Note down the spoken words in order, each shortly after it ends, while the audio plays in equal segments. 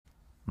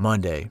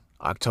Monday,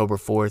 October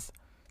 4th,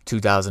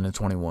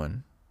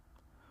 2021.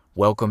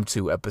 Welcome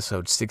to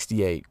episode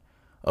 68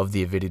 of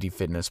the Avidity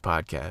Fitness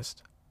Podcast.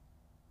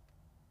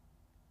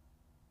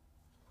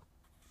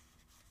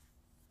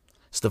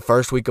 It's the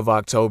first week of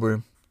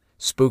October.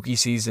 Spooky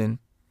season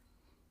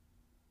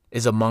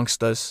is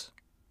amongst us.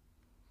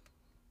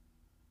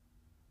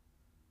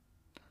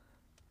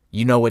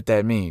 You know what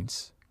that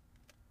means.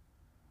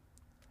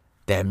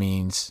 That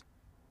means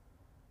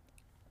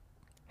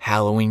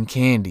Halloween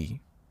candy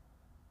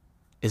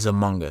is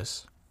among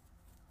us.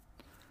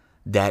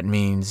 That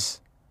means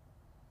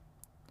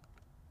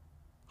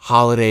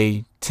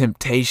holiday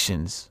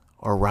temptations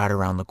are right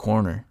around the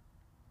corner.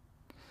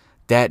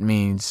 That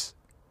means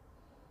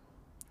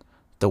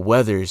the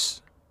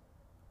weather's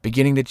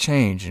beginning to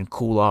change and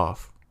cool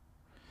off.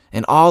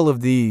 And all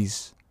of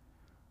these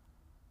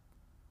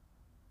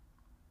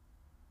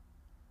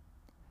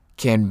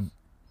can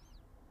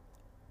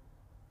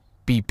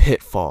be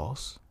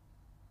pitfalls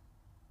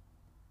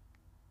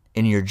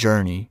in your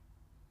journey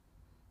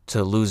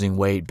to losing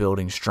weight,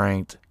 building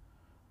strength,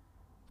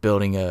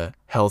 building a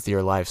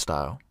healthier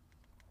lifestyle.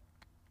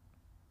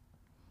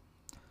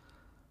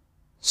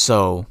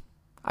 So,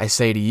 I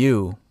say to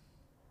you,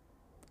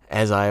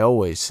 as I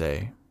always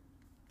say,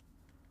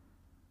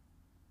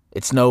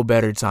 it's no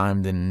better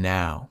time than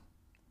now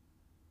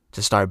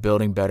to start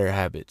building better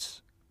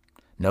habits.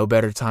 No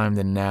better time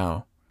than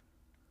now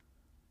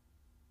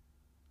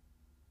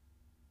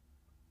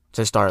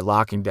to start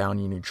locking down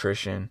your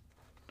nutrition,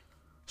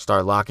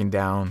 start locking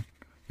down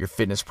your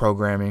fitness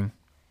programming.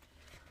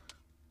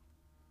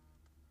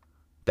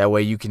 That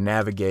way you can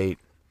navigate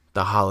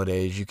the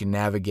holidays, you can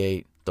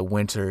navigate the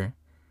winter,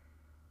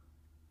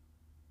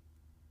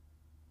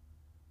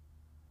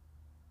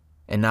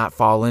 and not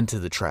fall into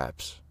the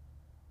traps.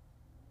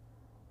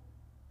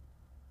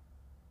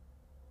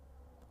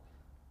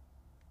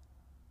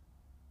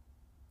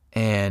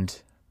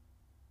 And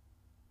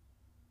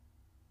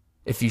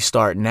if you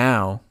start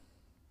now,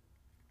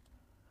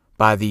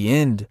 by the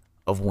end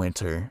of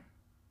winter,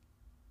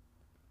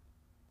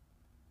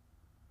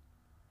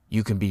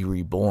 you can be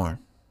reborn.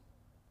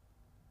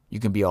 You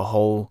can be a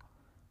whole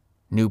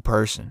new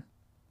person.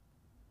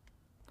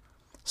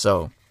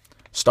 So,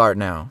 start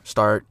now.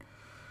 Start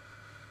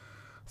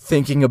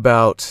thinking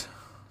about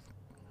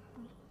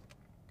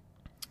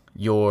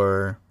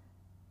your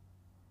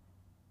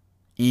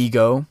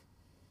ego.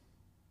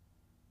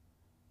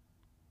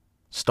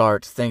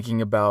 Start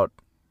thinking about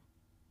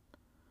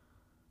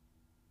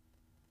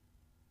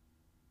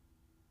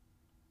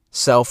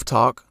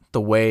self-talk,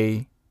 the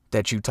way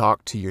that you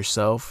talk to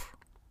yourself.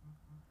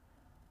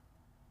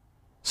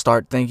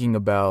 Start thinking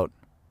about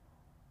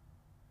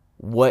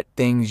what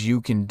things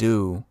you can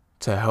do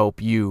to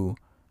help you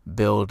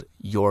build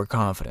your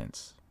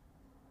confidence.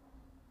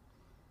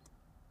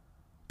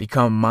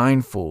 Become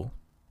mindful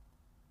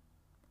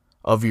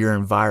of your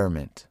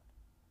environment,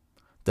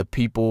 the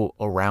people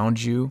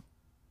around you,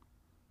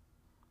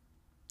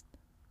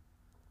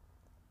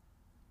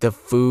 the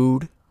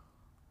food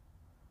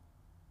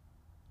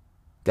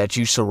that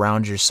you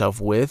surround yourself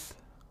with,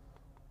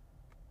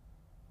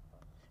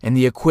 and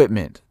the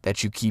equipment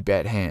that you keep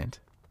at hand.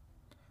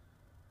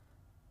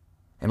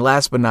 And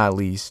last but not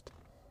least,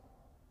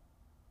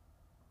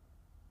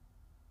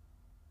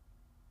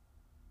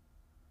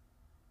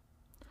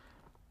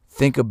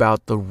 think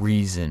about the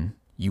reason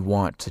you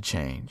want to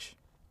change.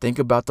 Think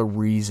about the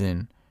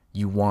reason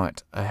you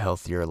want a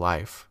healthier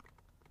life.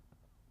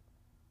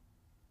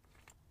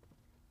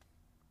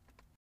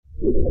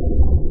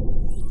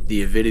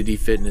 The Avidity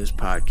Fitness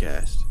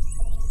Podcast.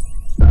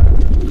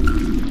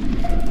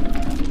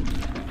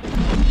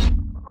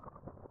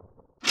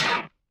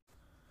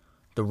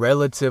 The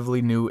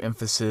relatively new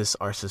emphasis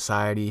our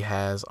society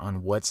has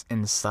on what's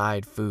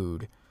inside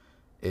food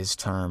is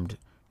termed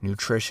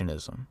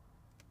nutritionism.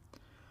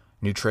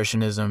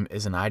 Nutritionism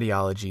is an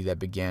ideology that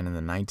began in the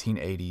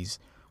 1980s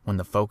when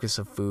the focus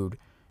of food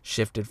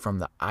shifted from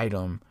the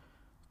item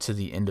to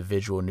the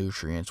individual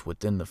nutrients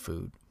within the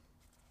food.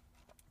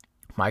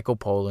 Michael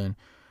Pollan,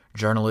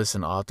 journalist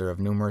and author of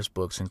numerous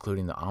books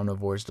including The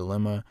Omnivore's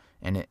Dilemma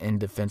and In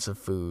Defense of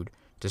Food,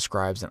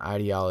 describes an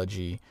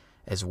ideology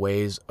as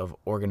ways of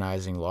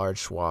organizing large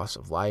swaths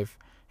of life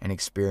and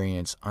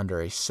experience under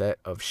a set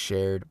of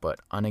shared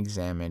but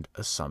unexamined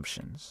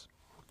assumptions.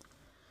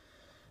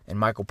 And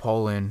Michael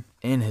Pollan,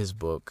 in his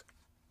book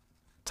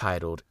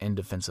titled In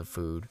Defense of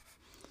Food,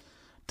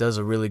 does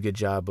a really good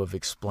job of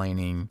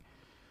explaining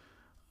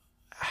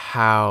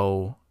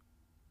how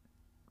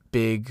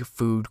big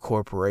food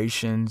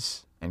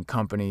corporations and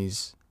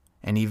companies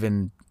and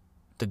even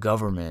the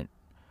government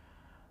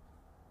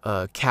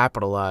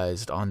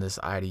capitalized on this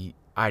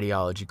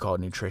ideology called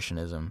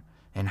nutritionism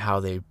and how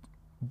they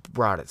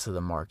brought it to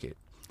the market.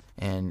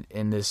 And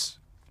in this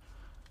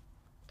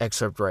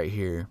excerpt right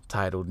here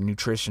titled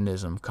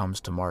Nutritionism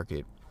Comes to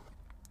Market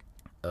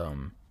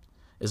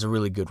is a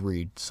really good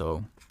read,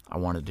 so I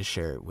wanted to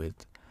share it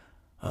with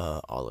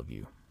all of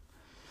you.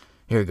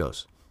 Here it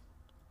goes.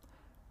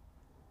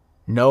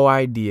 No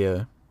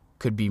idea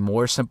could be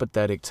more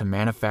sympathetic to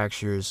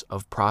manufacturers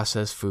of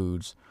processed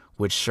foods,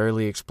 which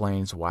surely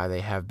explains why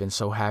they have been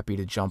so happy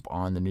to jump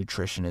on the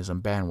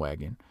nutritionism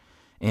bandwagon.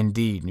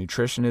 Indeed,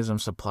 nutritionism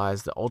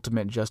supplies the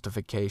ultimate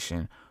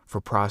justification for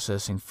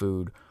processing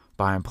food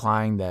by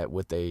implying that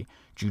with a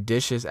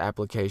judicious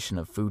application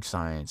of food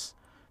science,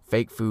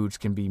 fake foods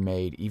can be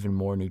made even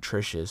more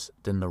nutritious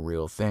than the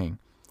real thing.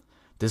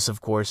 This,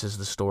 of course, is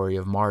the story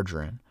of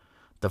margarine,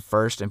 the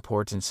first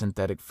important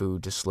synthetic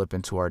food to slip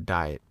into our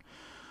diet.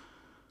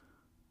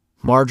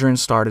 Margarine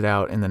started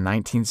out in the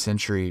 19th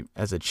century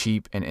as a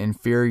cheap and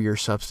inferior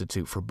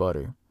substitute for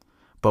butter.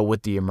 But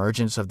with the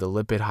emergence of the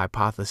lipid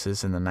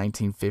hypothesis in the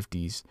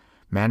 1950s,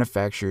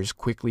 manufacturers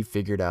quickly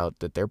figured out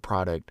that their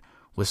product,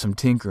 with some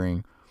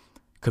tinkering,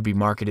 could be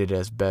marketed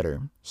as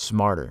better,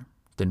 smarter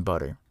than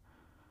butter.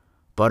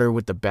 Butter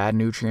with the bad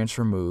nutrients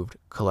removed,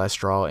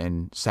 cholesterol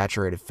and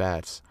saturated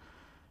fats,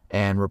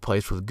 and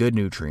replaced with good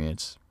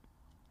nutrients,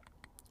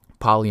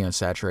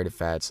 polyunsaturated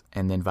fats,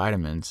 and then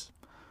vitamins.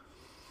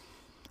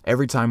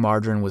 Every time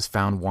margarine was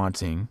found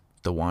wanting,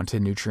 the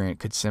wanted nutrient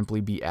could simply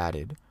be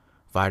added.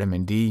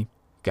 Vitamin D,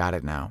 got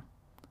it now.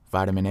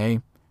 Vitamin A,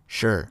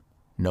 sure,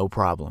 no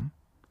problem.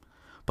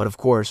 But of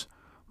course,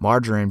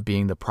 margarine,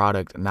 being the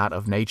product not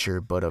of nature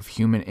but of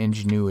human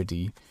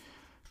ingenuity,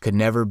 could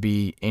never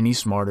be any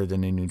smarter than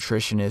the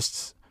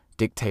nutritionists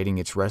dictating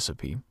its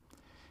recipe.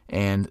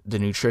 And the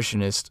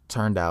nutritionists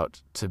turned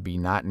out to be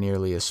not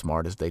nearly as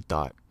smart as they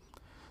thought.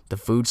 The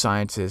food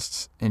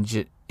scientists'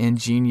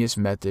 ingenious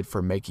method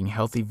for making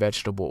healthy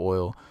vegetable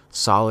oil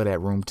solid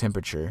at room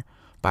temperature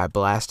by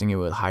blasting it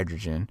with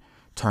hydrogen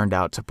turned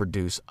out to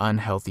produce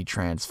unhealthy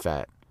trans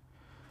fat.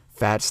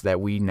 Fats that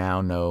we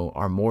now know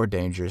are more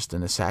dangerous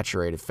than the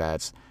saturated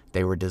fats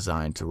they were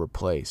designed to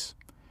replace.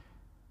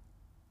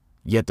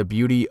 Yet the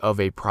beauty of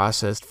a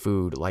processed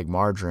food like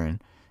margarine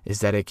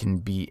is that it can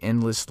be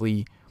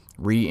endlessly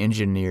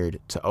re-engineered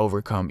to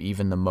overcome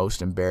even the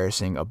most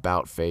embarrassing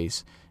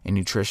about-face in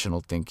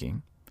nutritional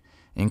thinking,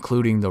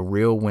 including the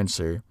real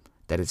wincer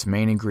that its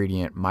main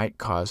ingredient might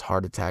cause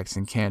heart attacks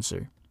and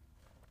cancer.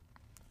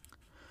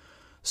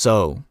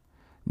 So,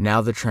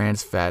 now the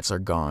trans fats are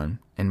gone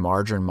and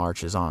margarine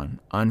marches on,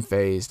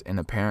 unfazed and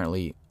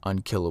apparently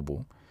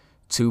unkillable.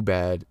 Too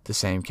bad the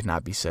same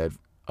cannot be said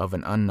of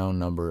an unknown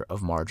number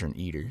of margarine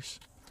eaters.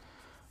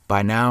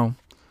 By now,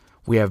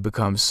 we have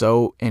become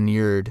so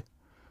inured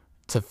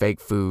to fake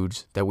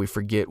foods that we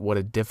forget what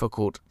a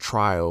difficult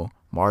trail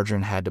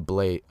margarine had to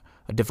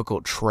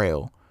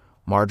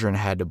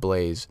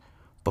blaze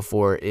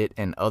before it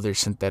and other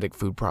synthetic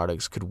food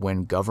products could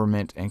win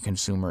government and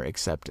consumer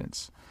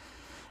acceptance.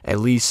 At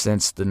least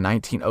since the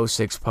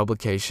 1906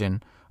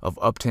 publication of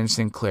Upton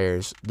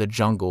Sinclair's The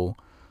Jungle,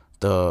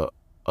 the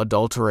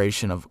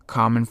adulteration of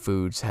common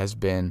foods has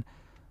been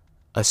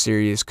a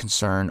serious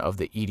concern of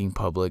the eating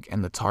public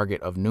and the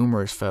target of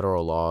numerous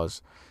federal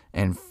laws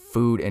and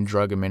Food and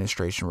Drug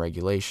Administration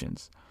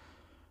regulations.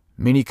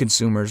 Many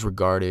consumers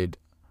regarded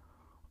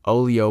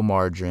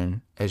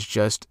oleomargarine as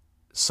just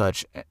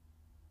such an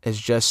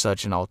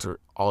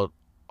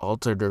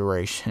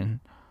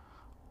alteration.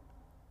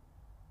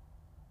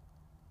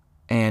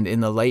 And in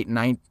the late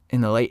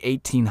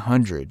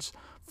 1800s,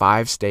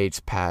 5 states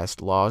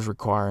passed laws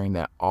requiring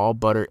that all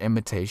butter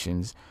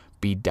imitations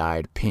be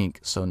dyed pink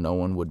so no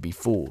one would be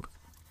fooled.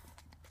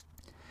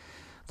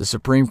 The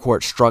Supreme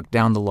Court struck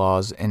down the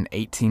laws in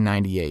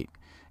 1898.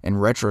 In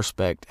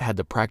retrospect, had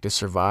the practice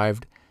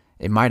survived,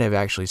 it might have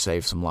actually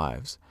saved some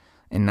lives.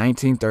 In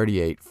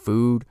 1938,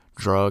 Food,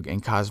 Drug,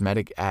 and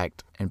Cosmetic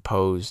Act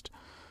imposed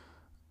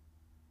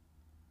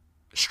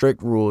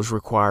strict rules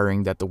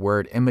requiring that the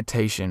word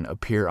imitation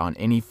appear on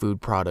any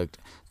food product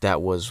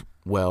that was,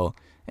 well,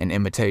 an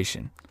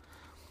imitation.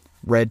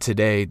 Read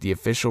today, the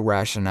official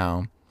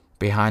rationale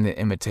behind the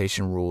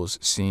imitation rules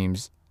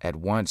seems at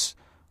once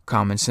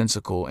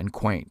commonsensical and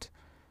quaint.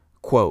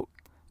 Quote,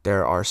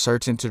 there are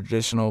certain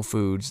traditional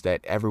foods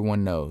that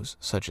everyone knows,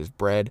 such as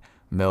bread,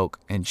 milk,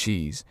 and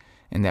cheese,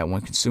 and that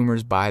when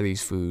consumers buy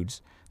these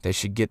foods, they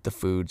should get the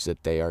foods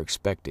that they are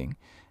expecting.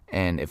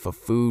 And if a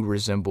food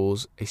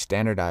resembles a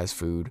standardized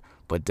food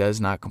but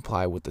does not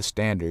comply with the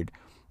standard,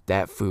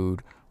 that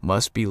food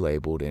must be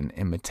labeled an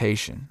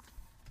imitation.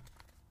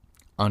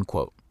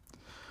 Unquote.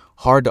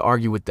 Hard to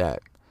argue with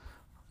that,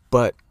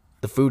 but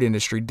the food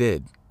industry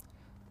did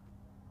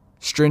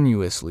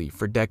strenuously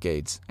for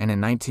decades, and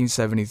in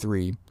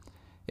 1973,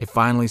 it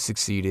finally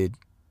succeeded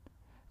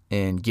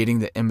in getting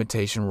the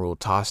imitation rule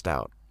tossed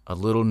out, a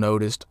little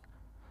noticed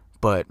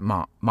but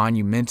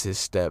monumentous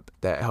step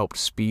that helped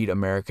speed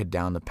America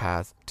down the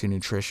path to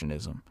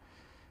nutritionism.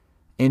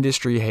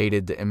 Industry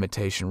hated the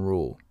imitation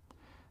rule.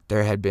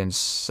 There had been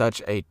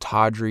such a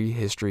tawdry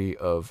history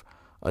of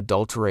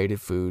adulterated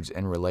foods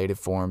and related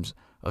forms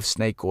of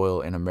snake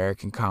oil in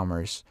American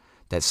commerce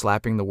that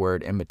slapping the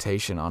word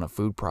imitation on a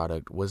food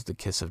product was the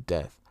kiss of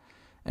death,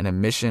 an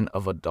admission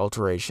of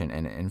adulteration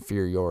and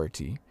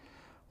inferiority.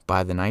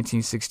 By the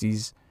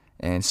 1960s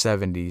and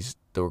 70s,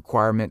 the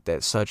requirement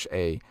that such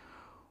a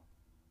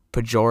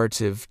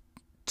pejorative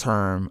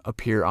term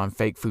appear on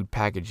fake food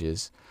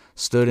packages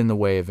stood in the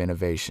way of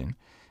innovation,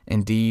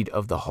 indeed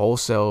of the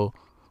wholesale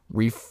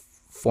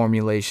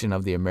reformulation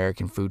of the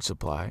American food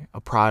supply, a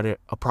project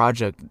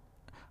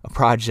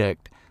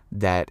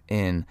that,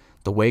 in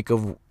the wake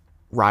of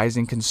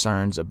rising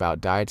concerns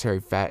about dietary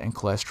fat and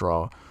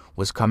cholesterol,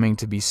 was coming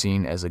to be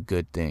seen as a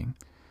good thing.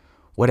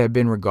 What had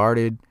been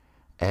regarded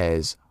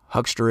as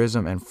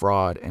hucksterism and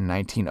fraud in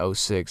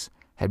 1906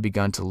 had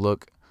begun to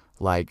look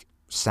like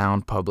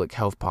sound public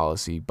health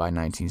policy by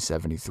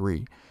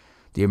 1973.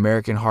 The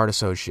American Heart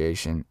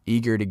Association,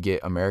 eager to get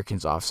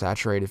Americans off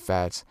saturated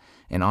fats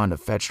and onto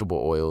vegetable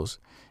oils,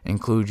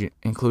 including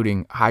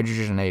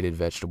hydrogenated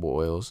vegetable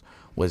oils,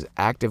 was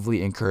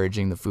actively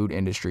encouraging the food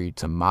industry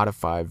to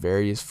modify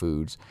various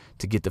foods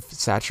to get the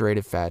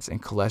saturated fats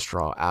and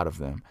cholesterol out of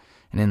them.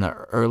 And in the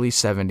early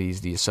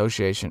 70s, the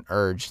association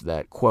urged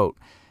that, quote,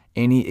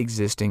 any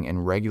existing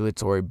and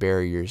regulatory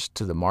barriers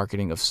to the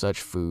marketing of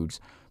such foods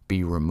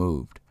be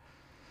removed,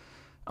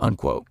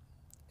 unquote.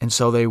 And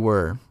so they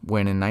were,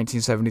 when in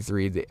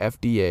 1973, the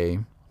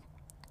FDA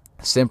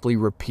simply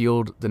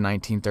repealed the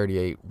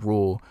 1938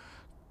 rule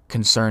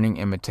concerning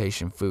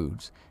imitation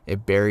foods.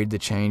 It buried the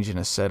change in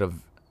a set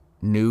of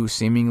new,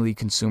 seemingly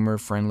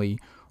consumer-friendly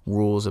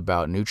rules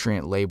about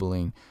nutrient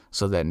labeling,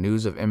 so that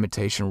news of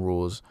imitation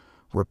rules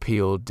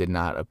repealed did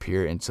not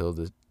appear until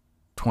the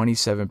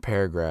 27th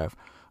paragraph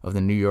of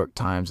the New York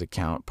Times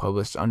account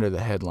published under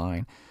the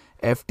headline,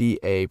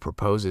 FDA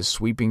proposes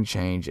sweeping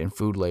change in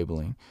food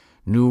labeling,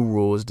 new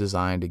rules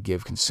designed to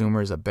give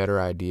consumers a better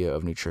idea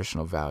of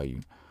nutritional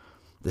value.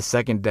 The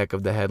second deck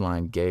of the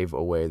headline gave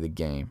away the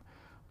game.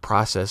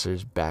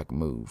 Processors back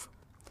move.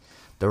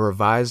 The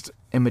revised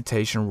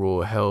imitation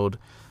rule held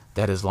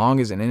that as long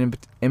as an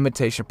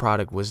imitation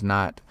product was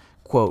not,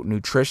 quote,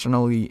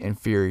 nutritionally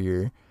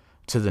inferior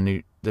to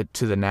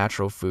the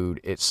natural food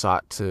it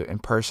sought to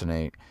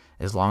impersonate,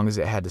 as long as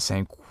it had the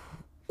same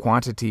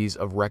quantities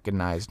of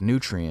recognized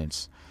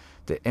nutrients,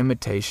 the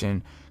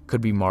imitation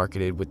could be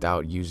marketed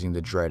without using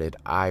the dreaded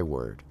I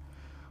word.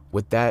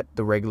 With that,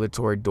 the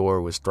regulatory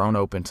door was thrown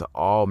open to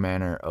all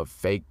manner of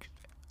fake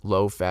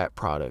low-fat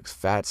products.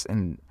 Fats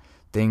and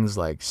things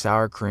like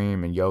sour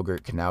cream and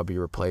yogurt can now be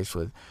replaced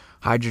with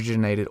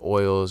hydrogenated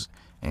oils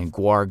and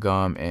guar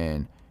gum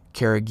and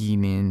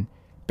carrageenan.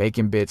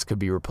 Bacon bits could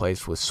be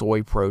replaced with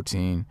soy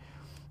protein.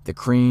 The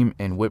cream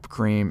and whipped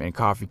cream and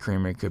coffee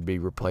creamer could be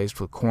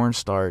replaced with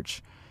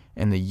cornstarch,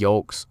 and the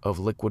yolks of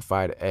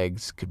liquefied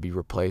eggs could be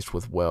replaced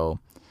with, well,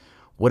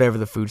 whatever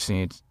the food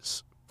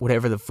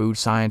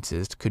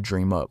scientist could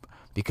dream up,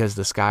 because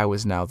the sky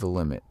was now the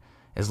limit.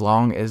 As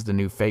long as the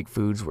new fake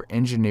foods were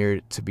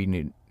engineered to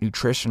be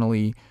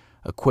nutritionally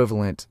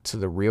equivalent to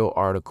the real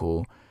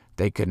article,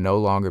 they could no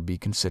longer be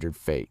considered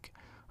fake.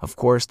 Of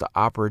course, the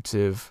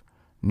operative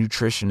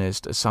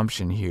nutritionist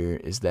assumption here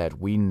is that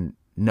we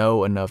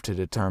know enough to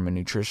determine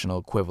nutritional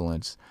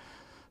equivalence,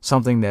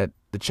 something that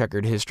the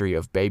checkered history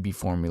of baby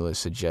formula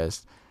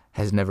suggests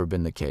has never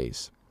been the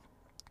case.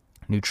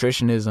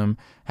 Nutritionism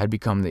had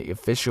become the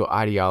official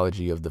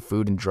ideology of the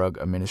Food and Drug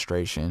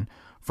Administration.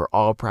 For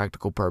all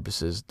practical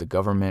purposes, the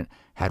government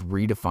had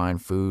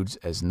redefined foods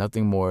as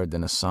nothing more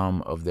than a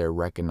sum of their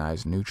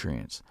recognized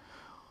nutrients.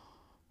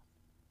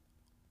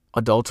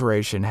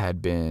 Adulteration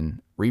had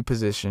been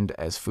repositioned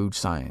as food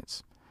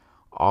science.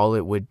 All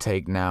it would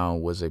take now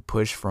was a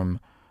push from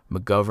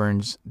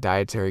McGovern's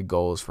dietary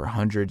goals for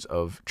hundreds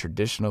of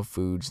traditional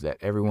foods that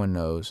everyone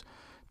knows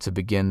to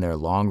begin their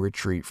long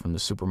retreat from the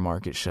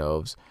supermarket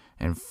shelves,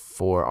 and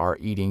for our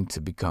eating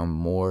to become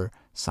more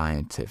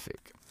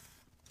scientific.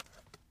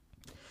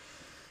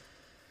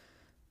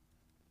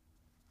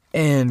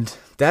 And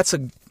that's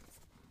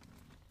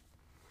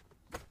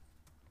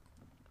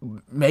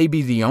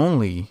maybe the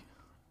only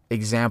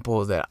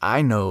example that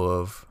I know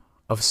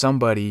of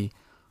somebody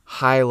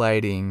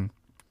highlighting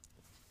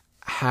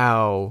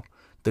how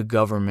the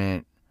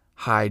government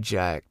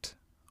hijacked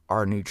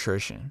our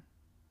nutrition.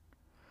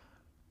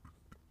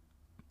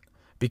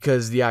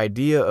 Because the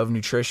idea of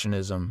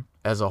nutritionism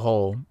as a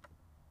whole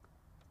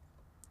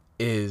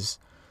is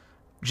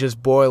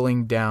just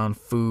boiling down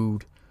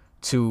food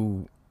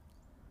to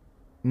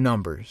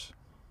numbers.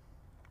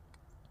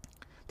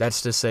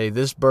 That's to say,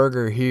 this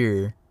burger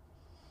here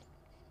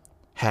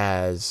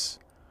has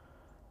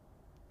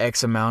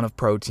X amount of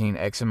protein,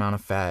 X amount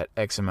of fat,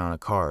 X amount of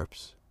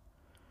carbs.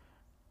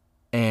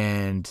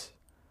 And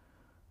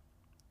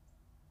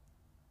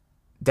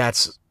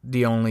that's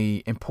the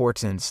only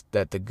importance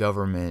that the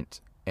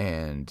government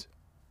and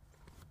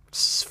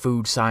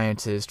food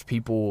scientists,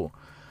 people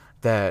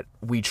that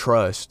we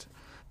trust,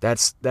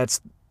 that's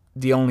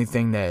the only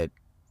thing that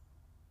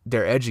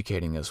they're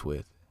educating us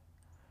with.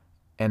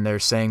 And they're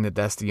saying that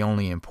that's the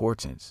only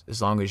importance.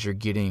 As long as you're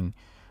getting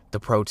the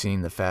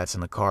protein, the fats,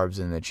 and the carbs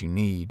in that you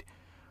need,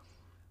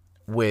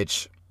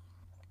 which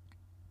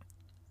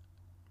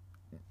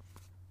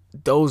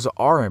those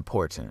are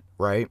important,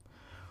 right?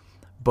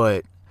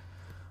 But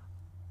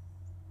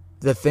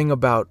the thing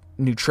about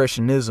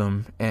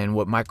nutritionism and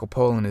what Michael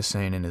Pollan is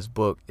saying in his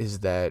book is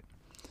that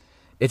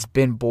it's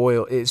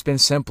been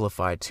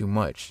simplified too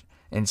much.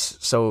 And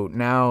so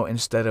now,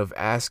 instead of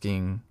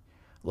asking,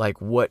 like,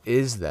 what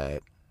is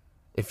that?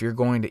 If you're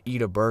going to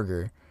eat a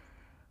burger,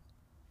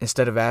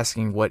 instead of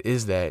asking, what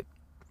is that?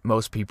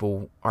 Most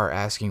people are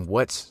asking,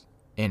 what's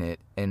in it?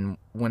 And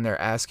when they're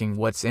asking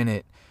what's in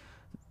it,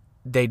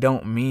 they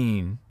don't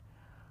mean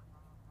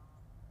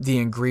the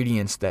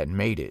ingredients that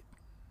made it.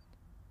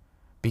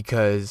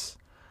 Because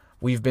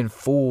we've been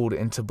fooled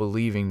into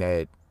believing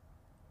that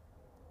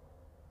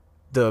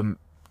the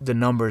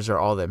numbers are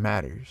all that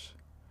matters.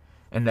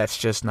 And that's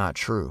just not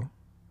true.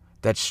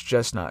 That's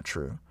just not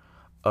true.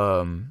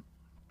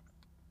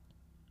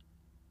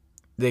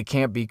 They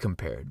can't be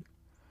compared.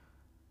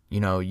 You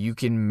know, you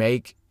can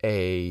make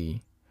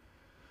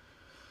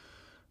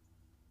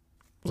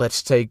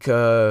let's take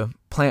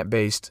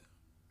plant-based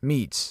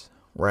meats,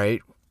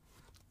 right?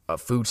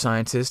 Food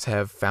scientists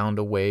have found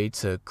a way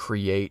to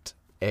create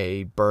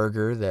a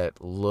burger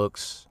that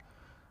looks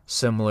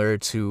similar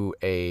to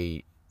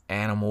a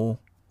animal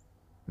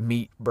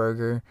meat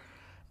burger.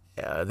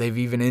 They've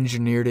even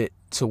engineered it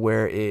to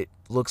where it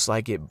looks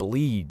like it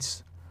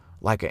bleeds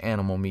like an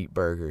animal meat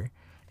burger.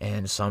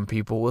 And some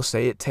people will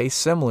say it tastes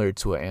similar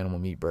to an animal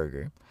meat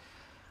burger.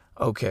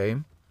 Okay.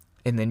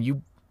 And then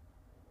you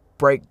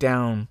break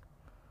down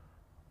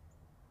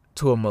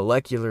to a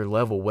molecular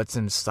level what's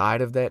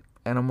inside of that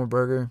animal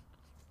burger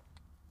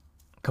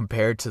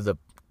compared to the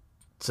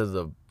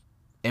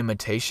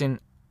imitation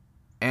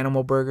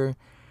animal burger,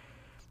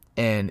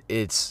 and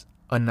it's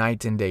a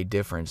night and day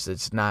difference.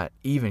 It's not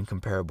even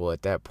comparable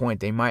at that point.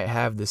 They might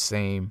have the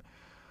same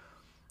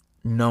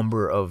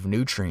number of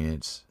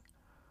nutrients,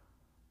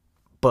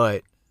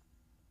 but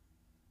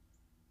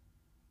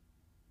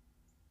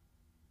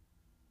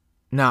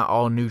not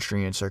all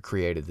nutrients are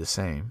created the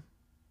same.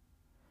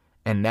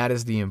 And that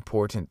is the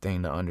important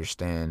thing to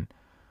understand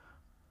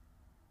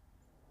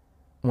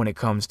when it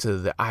comes to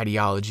the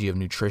ideology of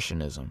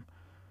nutritionism.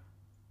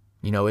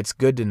 You know, it's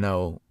good to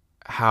know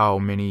how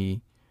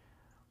many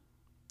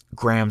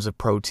grams of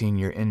protein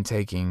you're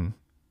intaking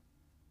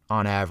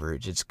on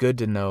average. It's good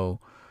to know,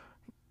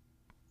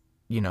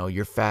 you know,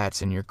 your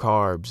fats and your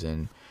carbs,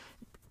 and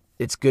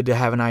it's good to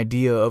have an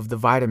idea of the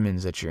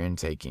vitamins that you're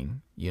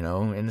intaking, you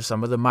know, and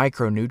some of the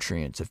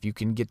micronutrients if you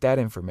can get that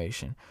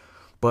information.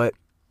 But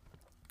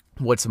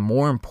what's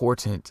more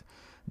important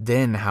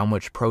than how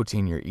much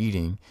protein you're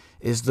eating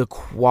is the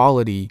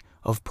quality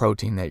of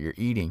protein that you're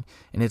eating.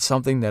 And it's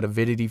something that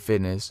Avidity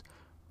Fitness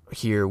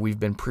here, we've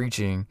been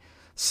preaching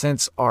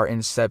since our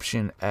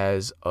inception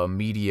as a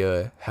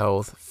media,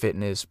 health,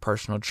 fitness,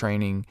 personal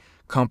training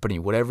company,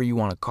 whatever you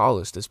want to call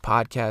us, this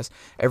podcast,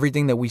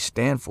 everything that we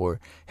stand for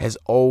has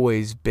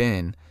always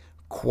been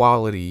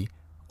quality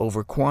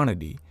over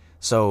quantity.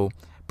 So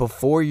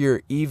before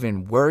you're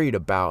even worried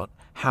about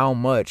how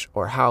much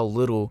or how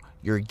little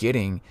you're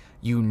getting,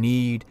 you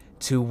need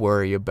to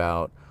worry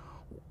about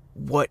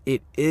what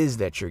it is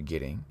that you're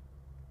getting.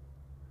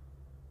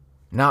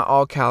 Not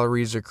all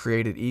calories are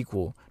created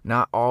equal.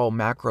 Not all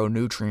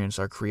macronutrients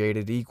are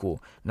created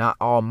equal. Not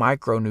all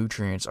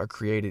micronutrients are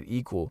created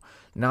equal.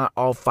 Not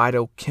all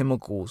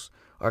phytochemicals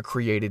are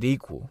created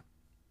equal.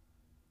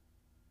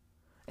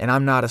 And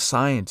I'm not a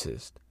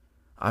scientist.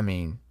 I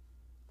mean,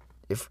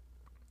 if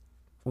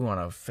we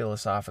want to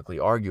philosophically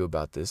argue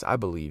about this, I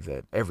believe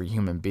that every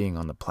human being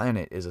on the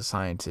planet is a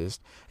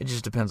scientist. It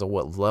just depends on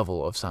what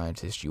level of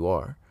scientist you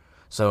are.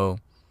 So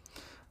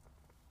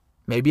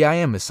maybe I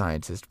am a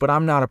scientist, but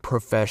I'm not a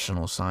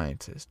professional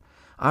scientist.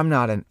 I'm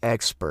not an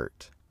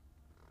expert.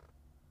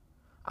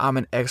 I'm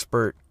an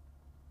expert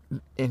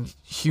in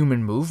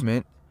human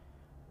movement.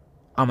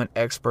 I'm an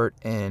expert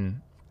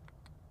in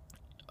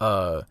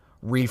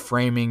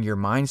reframing your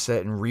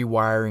mindset and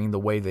rewiring the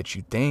way that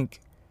you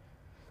think.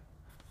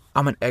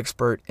 I'm an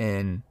expert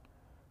in,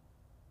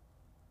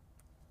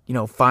 you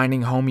know,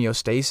 finding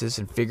homeostasis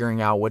and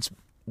figuring out what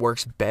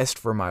works best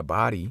for my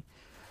body.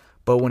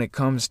 But when it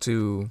comes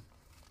to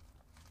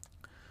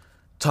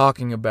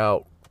talking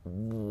about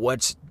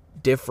what's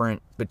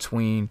different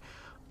between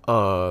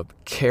a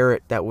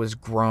carrot that was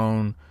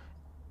grown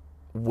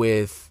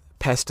with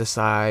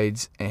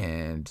pesticides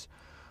and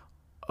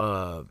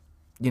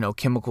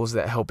chemicals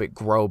that help it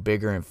grow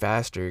bigger and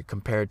faster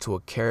compared to a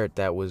carrot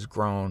that was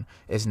grown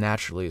as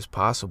naturally as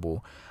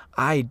possible,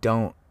 I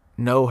don't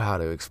know how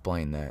to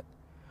explain that.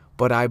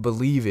 But I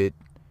believe it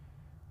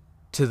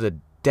to the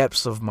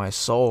depths of my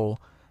soul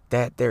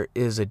that there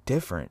is a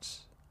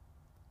difference.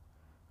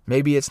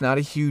 Maybe it's not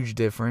a huge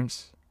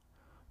difference,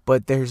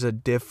 but there's a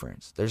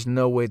difference. There's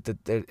no way that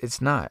it's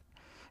not.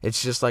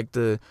 It's just like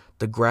the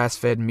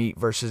grass-fed meat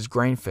versus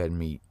grain-fed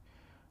meat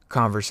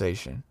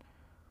conversation.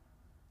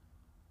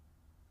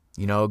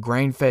 You know, a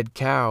grain-fed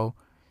cow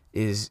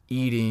is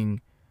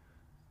being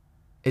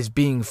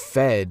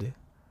fed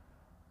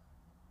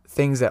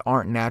things that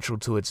aren't natural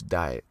to its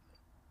diet.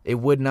 It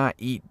would not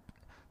eat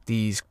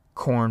these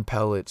corn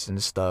pellets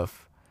and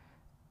stuff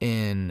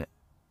in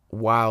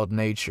wild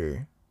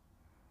nature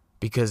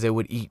because it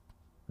would eat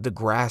the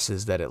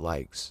grasses that it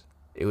likes.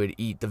 It would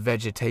eat the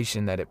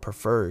vegetation that it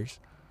prefers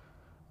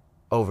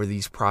over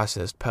these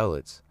processed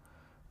pellets.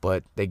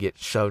 but they get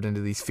shoved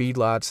into these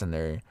feedlots and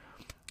they're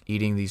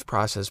eating these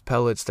processed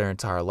pellets their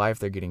entire life.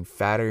 They're getting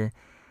fatter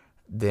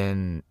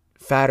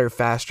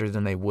faster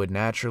than they would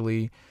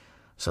naturally.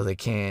 So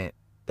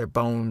their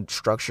bone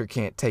structure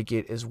can't take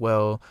it as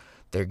well.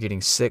 They're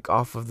getting sick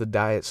off of the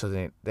diet,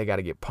 so they got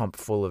to get pumped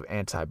full of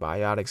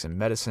antibiotics and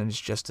medicines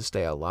just to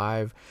stay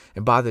alive.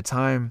 And by the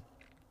time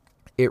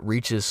it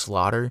reaches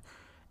slaughter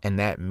and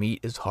that meat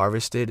is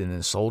harvested and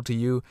then sold to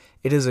you,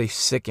 it is a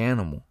sick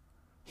animal.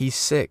 He's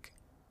sick.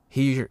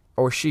 He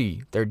or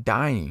she, they're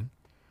dying.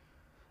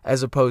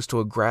 As opposed to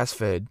a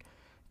grass-fed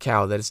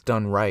cow that is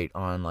done right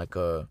on like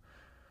a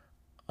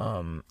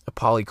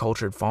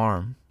polycultured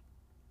farm.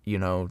 You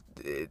know,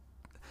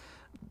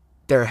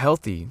 they're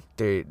healthy.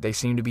 They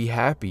seem to be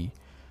happy,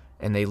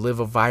 and they live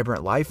a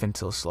vibrant life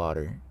until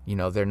slaughter. You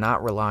know, they're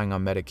not relying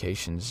on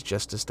medications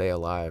just to stay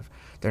alive.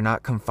 They're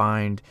not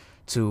confined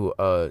to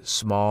a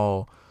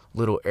small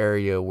little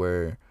area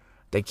where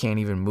they can't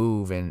even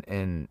move,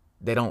 and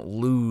they don't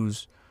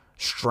lose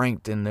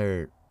strength in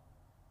their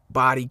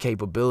body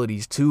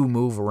capabilities to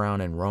move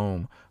around and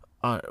roam,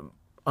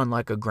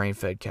 unlike a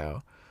grain-fed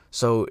cow.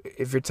 So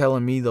if you're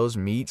telling me those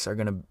meats are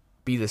going to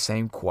be the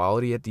same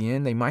quality at the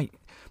end, they might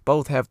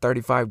both have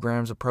 35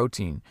 grams of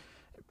protein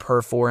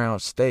per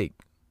 4-ounce steak.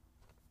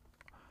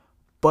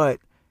 But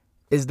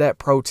is that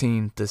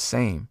protein the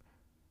same?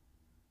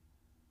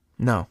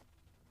 No,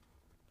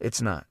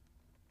 it's not.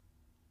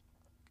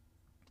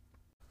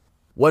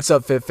 What's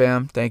up, Fit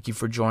Fam? Thank you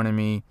for joining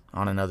me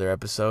on another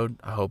episode.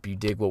 I hope you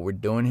dig what we're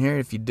doing here.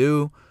 If you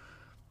do,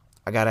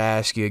 I got to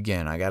ask you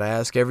again. I got to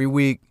ask every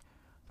week,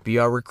 be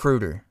our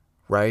recruiter,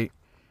 right?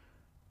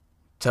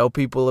 Tell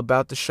people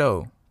about the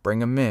show. Bring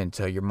them in.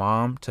 Tell your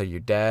mom, tell your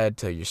dad,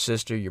 tell your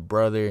sister, your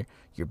brother,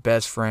 your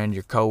best friend,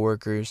 your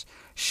coworkers.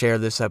 Share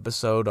this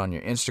episode on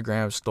your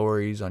Instagram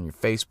stories, on your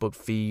Facebook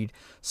feed.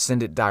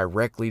 Send it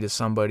directly to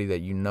somebody that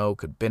you know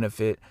could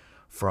benefit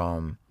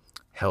from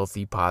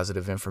healthy,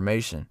 positive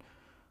information.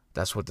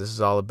 That's what this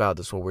is all about.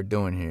 That's what we're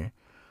doing here.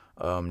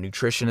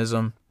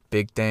 Nutritionism,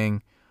 big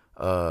thing.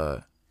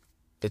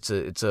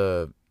 It's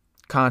a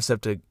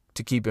concept to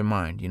keep in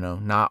mind. You know,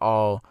 not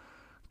all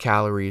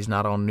calories,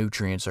 not all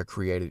nutrients are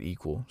created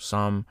equal.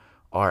 Some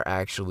are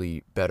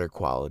actually better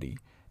quality,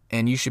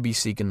 and you should be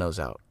seeking those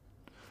out.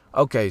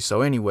 Okay,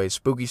 so anyway,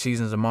 spooky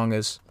season's among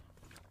us.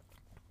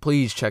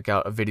 Please check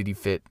out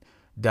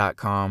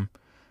avidityfit.com.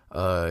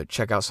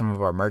 Check out some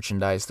of our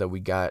merchandise that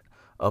we got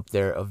up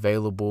there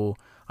available.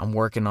 I'm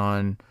working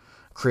on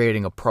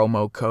creating a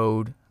promo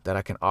code that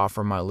I can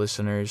offer my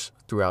listeners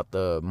throughout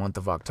the month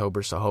of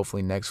October. So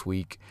hopefully next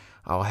week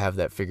I'll have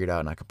that figured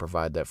out and I can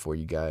provide that for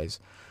you guys.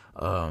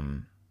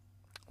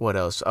 What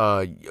else?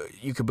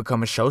 You could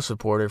become a show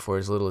supporter for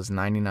as little as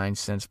 99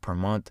 cents per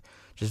month.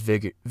 Just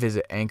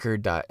visit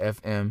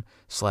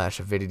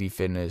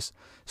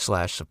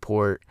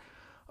anchor.fm/avidityfitness/support.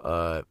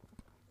 You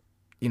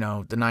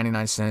know, the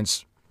 99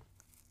 cents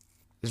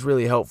is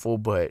really helpful,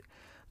 but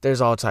there's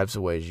all types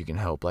of ways you can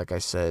help. Like I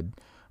said,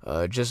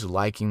 just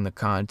liking the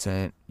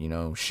content, you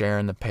know,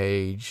 sharing the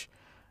page,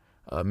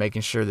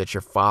 making sure that you're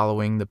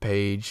following the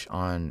page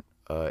on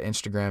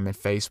Instagram and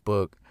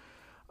Facebook.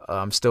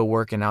 I'm still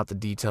working out the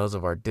details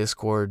of our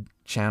Discord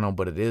channel,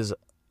 but it is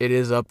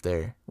up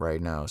there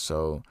right now.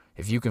 So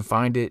if you can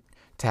find it,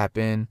 tap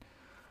in.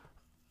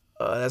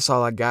 That's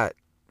all I got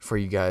for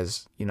you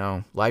guys. You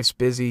know, life's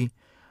busy.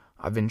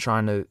 I've been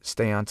trying to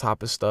stay on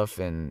top of stuff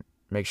and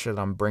make sure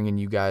that I'm bringing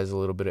you guys a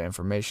little bit of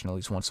information at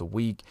least once a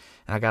week.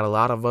 And I got a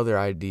lot of other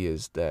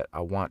ideas that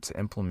I want to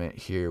implement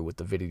here with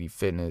Avidity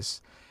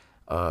Fitness.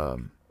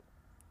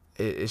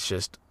 It's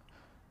just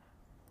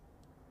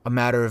a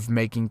matter of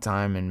making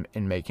time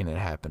and making it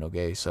happen,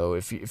 okay? So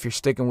if you're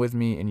sticking with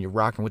me and you're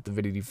rocking with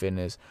Avidity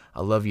Fitness,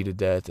 I love you to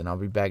death, and I'll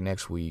be back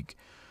next week.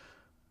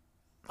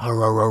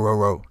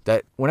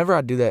 That whenever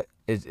I do that,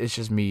 it's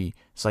just me.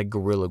 It's like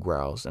gorilla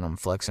growls, and I'm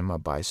flexing my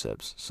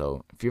biceps.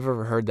 So if you've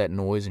ever heard that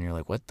noise and you're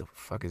like, "What the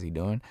fuck is he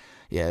doing?"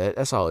 Yeah,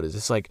 that's all it is.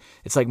 It's like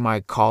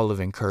my call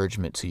of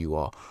encouragement to you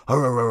all.